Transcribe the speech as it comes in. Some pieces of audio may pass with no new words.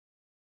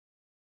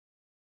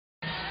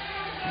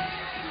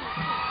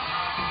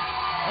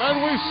And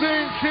we've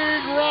seen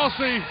King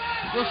Rossi,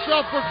 the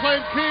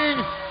self-proclaimed king,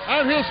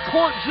 and his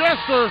court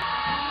jester,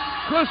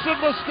 Christian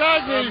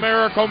Muscagni. The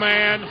miracle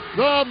man.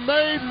 The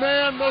made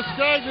man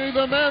Muscagni,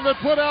 the man that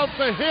put out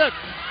the hit,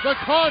 the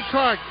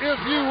contract, if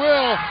you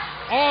will,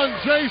 on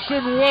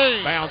Jason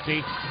Wayne.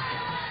 Bounty.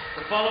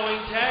 The following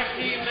tag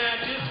team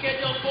match is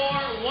scheduled for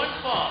one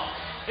fall.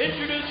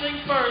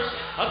 Introducing first,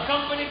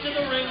 accompanied to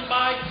the ring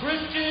by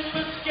Christian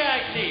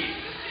Muscagni.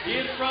 He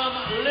is from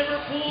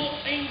Liverpool,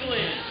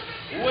 England,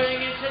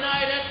 weighing in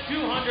tonight at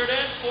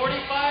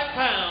 245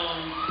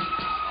 pounds.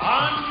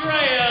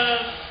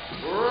 Andreas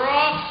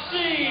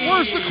Rossi.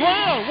 Where's the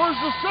crown? Where's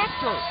the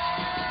scepter?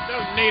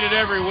 Doesn't need it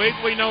every week.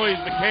 We know he's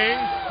the king.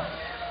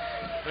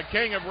 The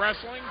king of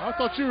wrestling. I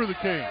thought you were the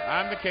king.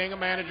 I'm the king of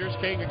managers,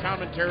 king of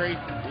commentary,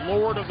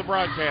 lord of the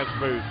broadcast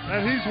booth.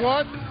 And he's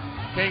what?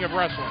 King of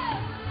wrestling.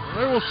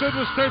 They will send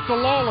this tape to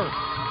Lawler.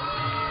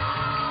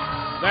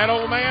 That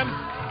old man?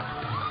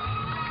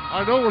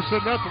 I know we're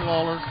sending that to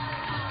Lawler.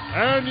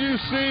 And you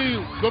see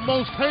the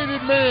most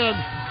hated man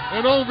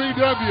in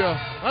OVW.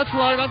 That's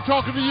right, I'm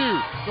talking to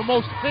you. The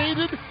most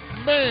hated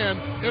man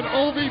in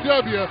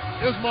OVW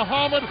is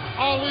Muhammad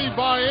Ali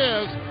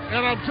Vaez.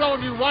 And I'm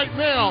telling you right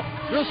now,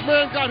 this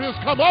man got his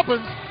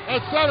comeuppance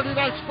at Saturday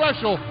Night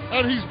Special,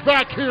 and he's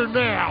back here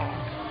now.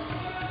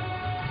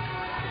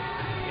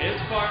 His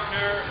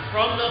partner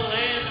from the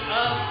land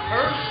of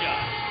Persia,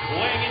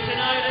 weighing in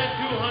tonight at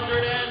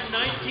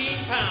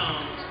 219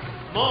 pounds,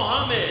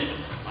 Muhammad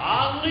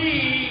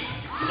Ali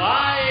Vaez.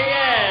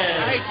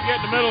 I hate to get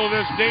in the middle of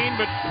this, Dean,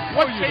 but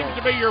what seems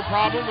to be your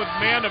problem with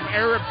men of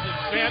Arab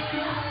descent?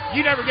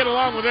 You never get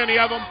along with any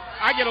of them.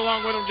 I get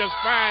along with them just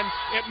fine.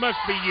 It must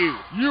be you.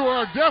 You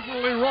are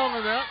definitely wrong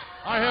in that.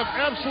 I have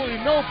absolutely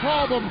no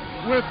problem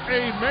with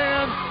a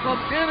man from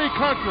any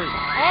country.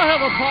 I have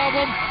a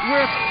problem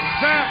with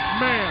that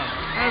man,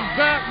 and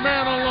that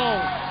man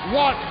alone.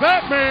 What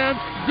that man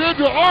did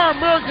to our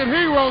American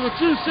hero that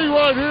you see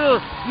right here,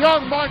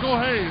 young Michael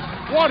Hayes.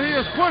 What he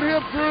has put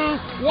him through,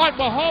 what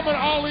Muhammad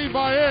Ali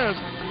Vaez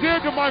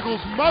did to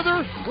Michael's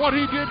mother, what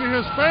he did to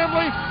his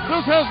family.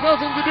 This has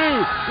nothing to do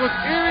with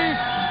any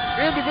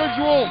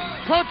individual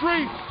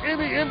country,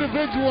 any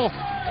individual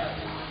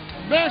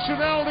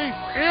nationality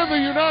in the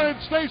United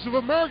States of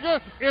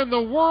America, in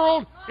the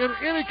world, in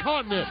any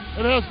continent.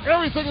 It has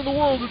everything in the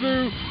world to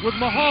do with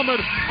Muhammad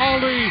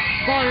Ali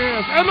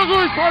Vaez. And look who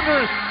his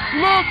partner is.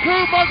 Look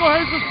who Michael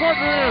Hayes'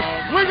 partner is.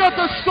 We got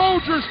the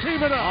soldiers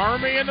teaming up.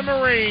 Army and the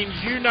Marines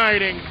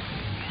uniting.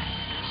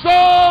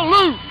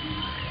 Salute!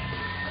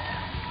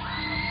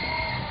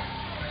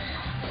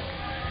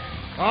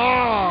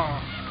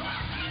 All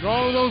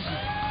those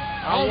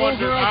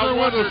are out there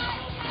with us.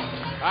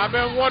 I've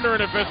been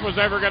wondering if this was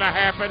ever going to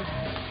happen.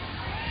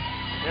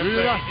 If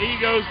the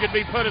egos could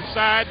be put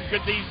aside,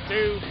 could these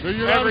two the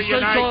United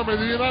States Army,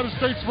 the United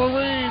States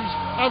Marines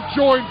have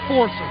joined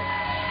forces.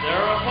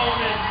 Their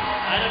opponents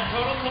at a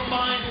total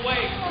combined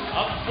weight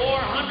of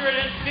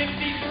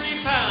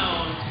 453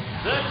 pounds,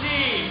 the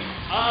team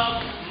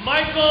of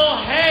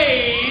Michael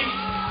Hayes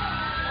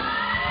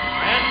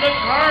and the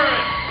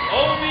current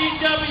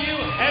OVW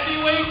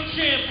heavyweight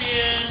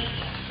champion,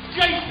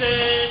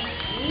 Jason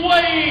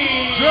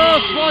Wayne.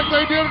 Just like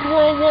they did in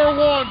World War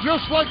I,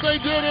 just like they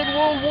did in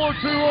World War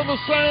II on the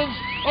sands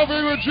of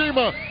Iwo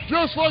Jima,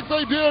 just like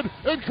they did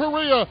in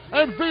Korea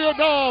and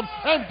Vietnam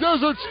and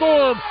Desert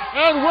Storm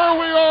and where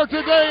we are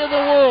today in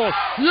the world.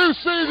 You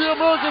see the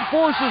American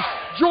forces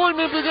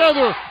joining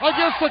together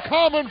against a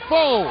common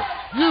foe.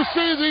 You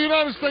see the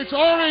United States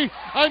Army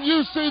and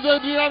you see the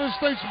United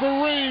States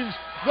Marines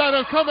that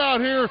have come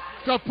out here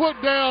to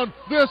put down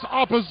this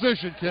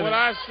opposition, Kenny. What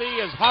I see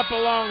is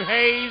Hopalong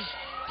Hayes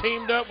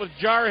teamed up with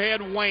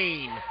Jarhead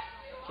Wayne.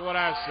 That's what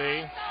I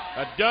see.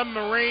 A dumb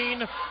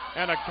Marine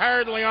and a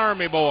cowardly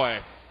Army boy.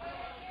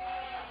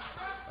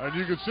 And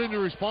you can send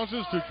your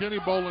responses to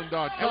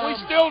KennyBolin.com. And we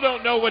still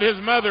don't know what his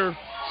mother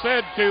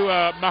said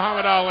to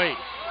Muhammad Ali.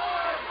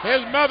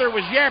 His mother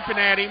was yapping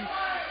at him,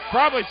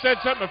 probably said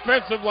something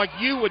offensive like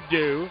you would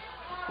do.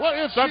 Well,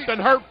 if something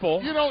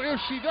hurtful. You know, if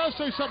she does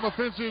say something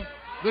offensive,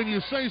 then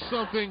you say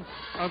something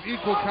of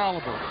equal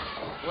caliber.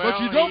 Well,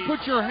 but you don't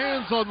put your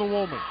hands on the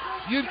woman.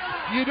 You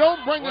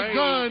don't bring a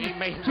gun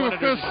to a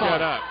fist fight.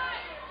 Shut up.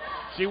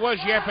 She was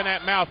yapping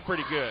that mouth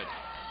pretty good.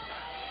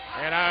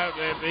 And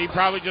he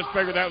probably just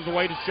figured that was the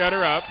way to shut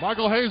her up.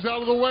 Michael Hayes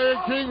out of the way,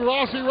 and King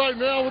Rossi right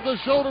now with the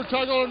shoulder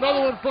tug on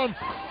another one from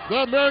the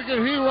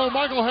American hero,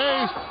 Michael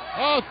Hayes.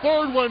 A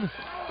third one.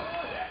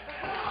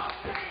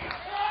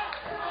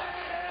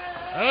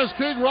 As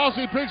King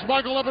Rossi picks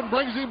Michael up and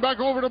brings him back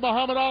over to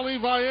Muhammad Ali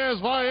Vaez.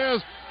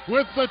 Vaez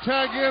with the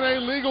tag in, a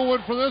legal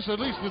one for this, at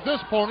least at this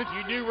point.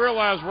 You do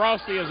realize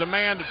Rossi is a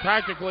man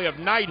practically of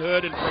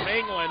knighthood and from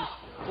England.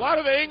 A lot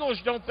of the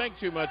English don't think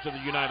too much of the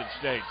United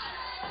States.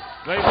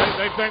 They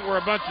think we're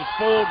a bunch of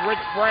spoiled rich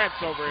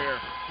brats over here.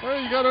 Well,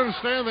 you got to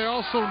understand they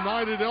also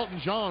knighted Elton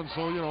John,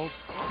 so, you know,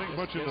 don't think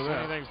much into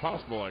that. Anything's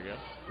possible, I guess.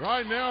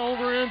 Right now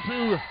over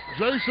into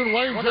Jason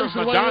Wayne.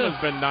 Jason Madonna's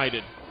been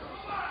knighted.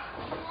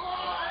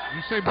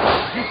 You say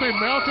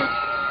mounted?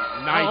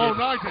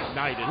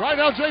 Knighted. Right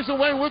now, Jason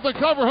Wayne with the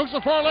cover, hooks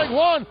the far leg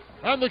one,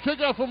 and the kick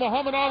out from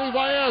Muhammad Ali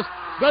Vaez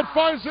that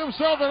finds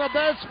himself in a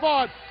bad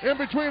spot in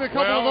between a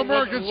couple of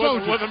American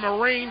soldiers. With a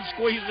Marine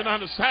squeezing on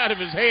the side of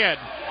his head.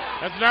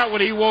 That's not what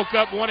he woke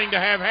up wanting to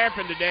have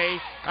happen today,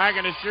 I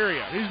can assure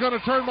you. He's going to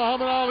turn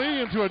Muhammad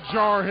Ali into a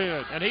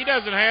jarhead. And he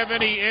doesn't have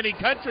any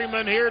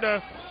countrymen here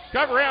to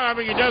cover him. I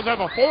mean, he does have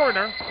a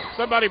foreigner.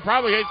 Somebody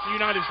probably hates the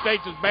United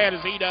States as bad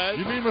as he does.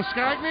 You mean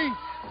Muscagni?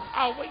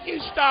 Oh, will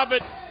you stop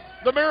it?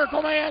 The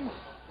Miracle Man,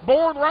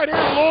 born right here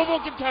in Louisville,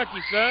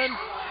 Kentucky, son.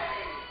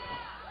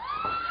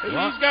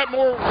 He's got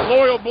more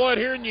loyal blood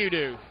here than you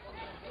do.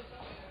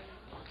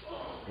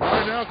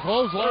 Right now,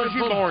 clothesline. Where was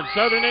you born?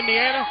 Southern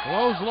Indiana?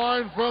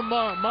 Clothesline from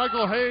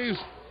Michael Hayes.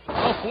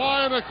 A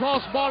flying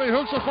across body,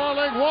 hooks a far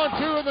leg,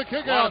 1-2 in the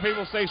kick A lot out. of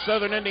people say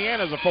Southern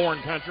Indiana is a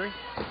foreign country.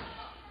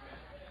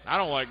 I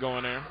don't like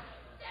going there.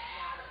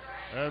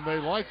 And they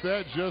like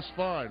that just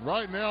fine.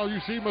 Right now, you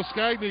see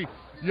Muscagni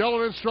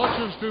yelling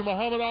instructions to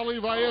Muhammad Ali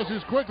Vaez,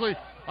 who's quickly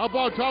up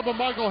on top of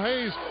Michael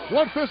Hayes.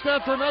 One fist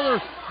after another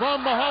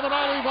from Muhammad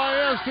Ali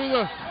Vaez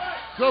to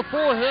the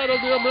forehead of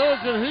the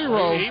American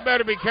hero. He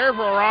better be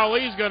careful or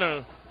Ali's going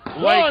to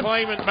lay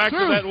claiming back to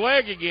that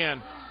leg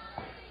again.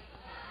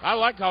 I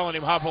like calling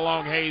him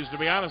Hopalong Hayes, to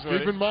be honest with you.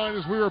 Keep in mind,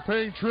 as we are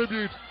paying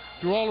tribute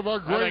to all of our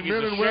great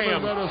men and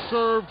women that have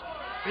served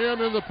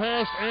in the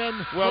past and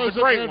the present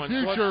great and ones.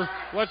 future.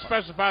 Let's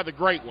specify the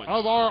great ones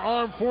of our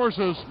armed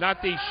forces.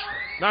 Not these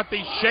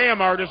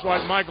sham artists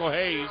like Michael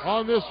Hayes.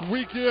 On this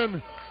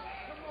weekend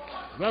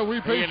that we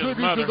pay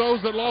tribute to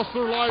those that lost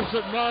their lives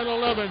at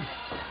 9/11.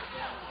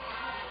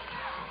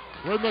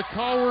 When the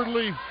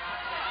cowardly,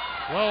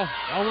 well,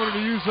 I wanted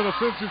to use an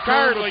offensive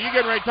term. Cowardly, you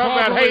getting ready to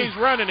talk about Hayes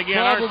running again,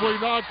 Probably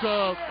not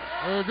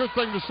a good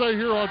thing to say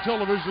here on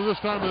television this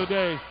time of the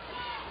day.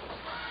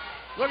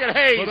 Look at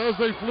Hayes. But as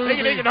they flew, he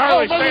can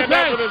hardly stand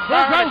up with his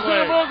Here comes leg.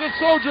 the American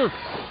soldier.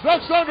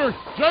 Ducks under.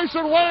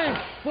 Jason Wayne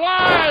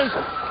flies.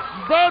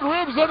 Bad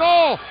ribs and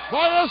all.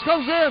 Vaez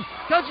comes in.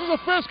 Catches a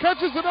fist.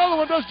 Catches another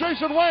one. Does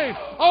Jason Wayne.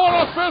 Oh,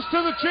 and a fist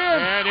to the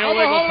chin. And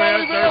illegal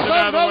pass.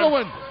 There's another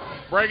one.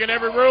 Breaking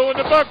every rule in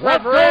the book,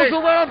 what referee.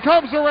 Goes around,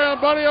 comes around,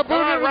 buddy. A boot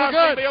into the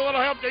gut. Be a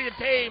little help to your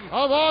team.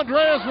 Of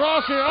Andreas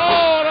Rossi.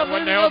 Oh, and a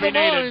meeting of the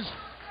minds.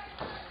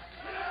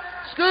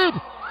 Scoop.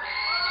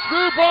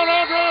 Scoop on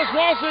Andreas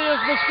Rossi as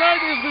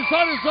Muscagni is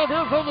beside himself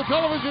here from the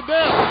television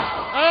desk.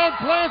 And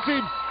plants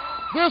him.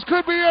 This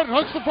could be it.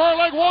 Hooks the far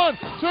leg. 1, 2.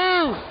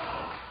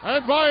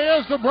 And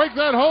Vaez to break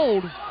that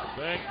hold.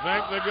 Thank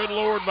the good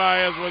Lord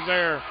Vaez was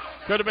there.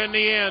 Could have been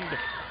the end.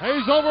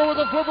 Hayes over with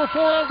a flipper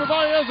forearm to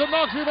Vaez and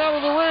knocks him out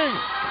of the ring.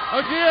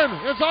 Again,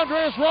 it's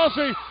Andreas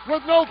Rossi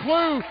with no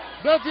clue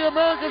that the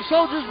American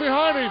soldier's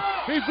behind him.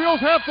 He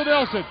feels half the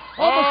Nelson.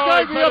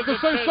 Muscagni up to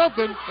say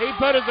something. He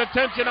put his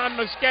attention on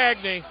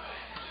Muscagni.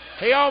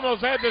 He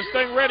almost had this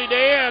thing ready to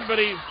end, but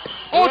he...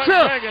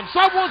 chair!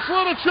 Someone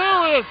slid a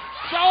chair in.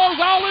 Shows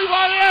Ali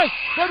Vaez,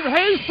 but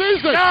Hayes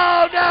sees it.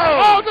 No!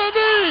 Oh, the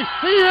knee!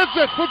 He hits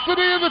it, puts the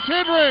knee in the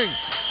 10 ring.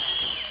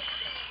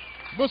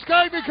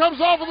 Muscagni comes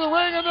off of the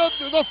ring and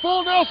the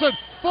full Nelson.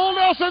 Full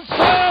Nelson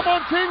slam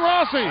on King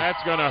Rossi.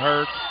 That's going to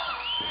hurt.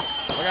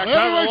 We got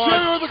heavyweight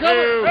champion with the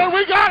cover. And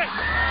we got it.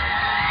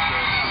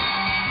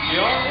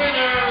 Your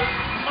winners,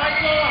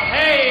 Michael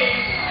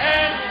Hayes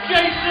and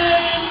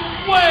Jason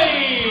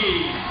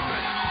Wayne.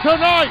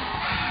 Tonight,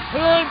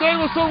 here in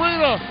Davis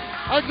Arena,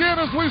 again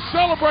as we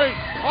celebrate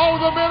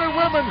all the men and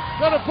women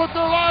that have put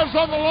their lives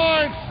on the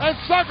line and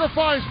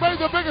made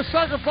the biggest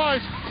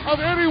sacrifice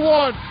of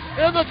anyone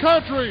in the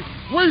country.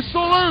 We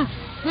salute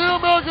the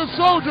American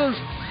soldiers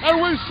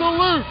and we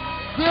salute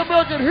the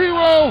American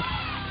hero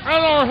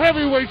and our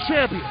heavyweight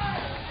champion.